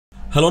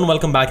Hello and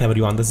welcome back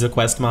everyone. This is your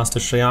Quest Master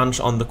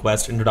Shreyansh on the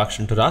Quest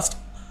Introduction to Rust.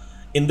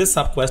 In this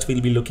subquest,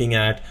 we'll be looking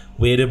at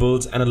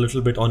variables and a little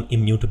bit on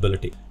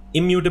immutability.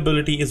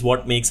 Immutability is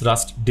what makes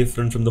Rust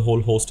different from the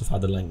whole host of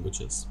other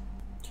languages.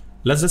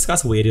 Let's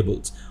discuss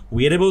variables.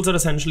 Variables are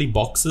essentially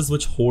boxes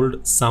which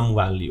hold some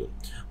value,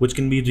 which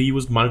can be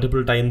reused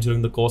multiple times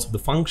during the course of the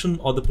function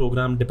or the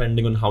program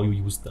depending on how you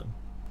use them.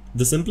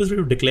 The simplest way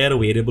to declare a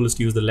variable is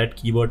to use the let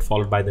keyword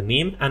followed by the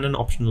name and an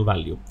optional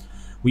value.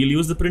 We'll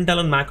use the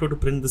println macro to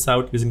print this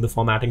out using the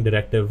formatting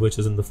directive, which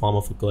is in the form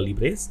of a curly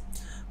brace.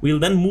 We'll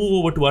then move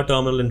over to our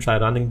terminal and try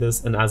running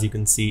this, and as you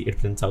can see, it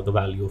prints out the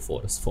value of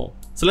 4 as 4.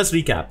 So let's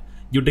recap.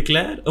 You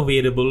declare a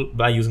variable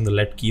by using the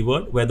let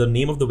keyword, where the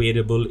name of the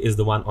variable is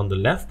the one on the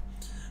left.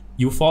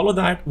 You follow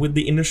that with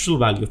the initial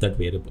value of that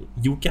variable.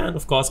 You can,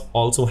 of course,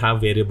 also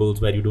have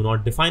variables where you do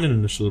not define an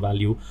initial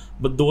value,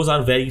 but those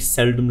are very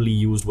seldomly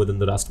used within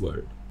the Rust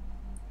world.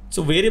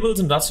 So variables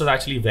in Rust are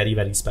actually very,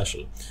 very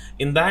special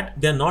in that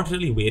they're not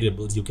really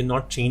variables. You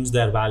cannot change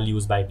their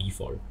values by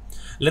default.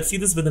 Let's see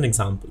this with an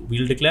example.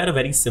 We'll declare a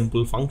very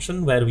simple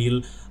function where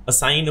we'll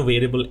assign a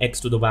variable x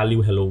to the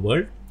value hello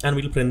world, and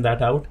we'll print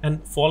that out.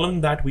 And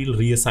following that, we'll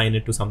reassign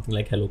it to something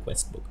like hello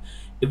Questbook.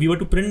 If we were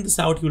to print this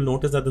out, you'll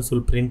notice that this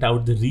will print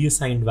out the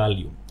reassigned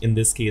value, in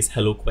this case,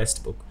 hello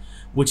Questbook,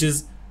 which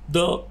is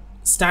the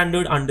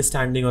standard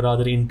understanding or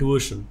rather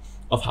intuition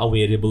of how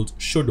variables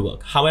should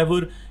work.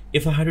 However,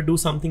 if I had to do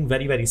something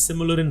very, very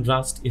similar in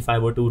Rust, if I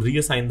were to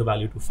reassign the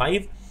value to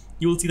 5,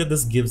 you will see that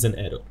this gives an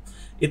error.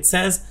 It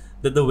says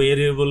that the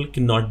variable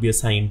cannot be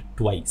assigned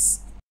twice.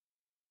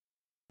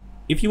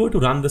 If you were to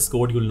run this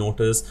code, you'll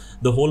notice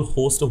the whole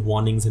host of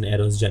warnings and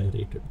errors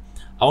generated.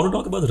 I want to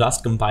talk about the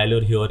Rust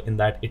compiler here in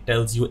that it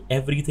tells you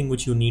everything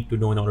which you need to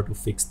know in order to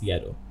fix the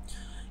error.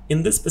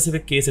 In this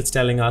specific case, it's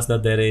telling us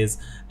that there is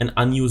an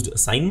unused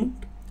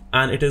assignment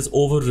and it is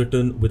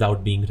overwritten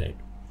without being read.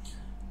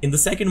 In the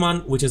second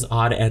one, which is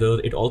our error,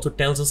 it also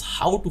tells us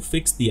how to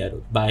fix the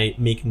error by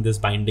making this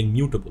binding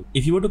mutable.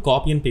 If you were to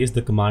copy and paste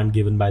the command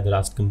given by the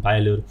Rust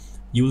compiler,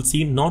 you will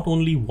see not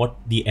only what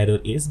the error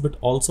is, but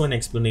also an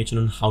explanation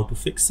on how to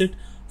fix it,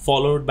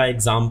 followed by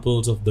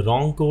examples of the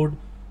wrong code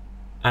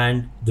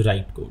and the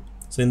right code.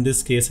 So in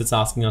this case, it's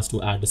asking us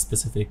to add a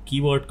specific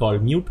keyword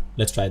called mute.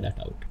 Let's try that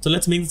out. So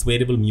let's make this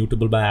variable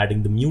mutable by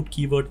adding the mute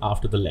keyword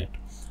after the let.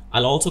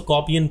 I'll also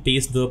copy and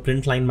paste the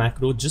println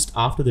macro just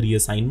after the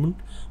reassignment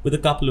with a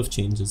couple of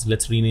changes.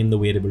 Let's rename the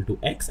variable to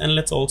x and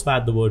let's also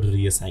add the word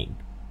reassigned.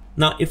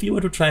 Now, if you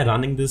were to try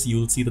running this,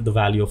 you'll see that the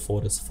value of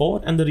 4 is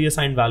 4 and the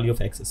reassigned value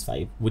of x is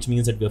 5, which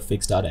means that we have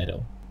fixed our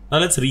error. Now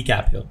let's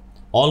recap here.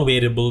 All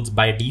variables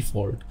by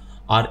default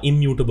are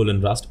immutable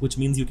in Rust, which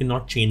means you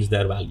cannot change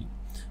their value.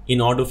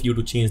 In order for you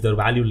to change their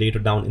value later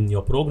down in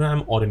your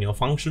program or in your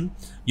function,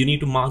 you need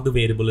to mark the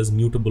variable as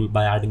mutable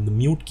by adding the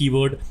mute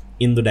keyword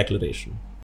in the declaration.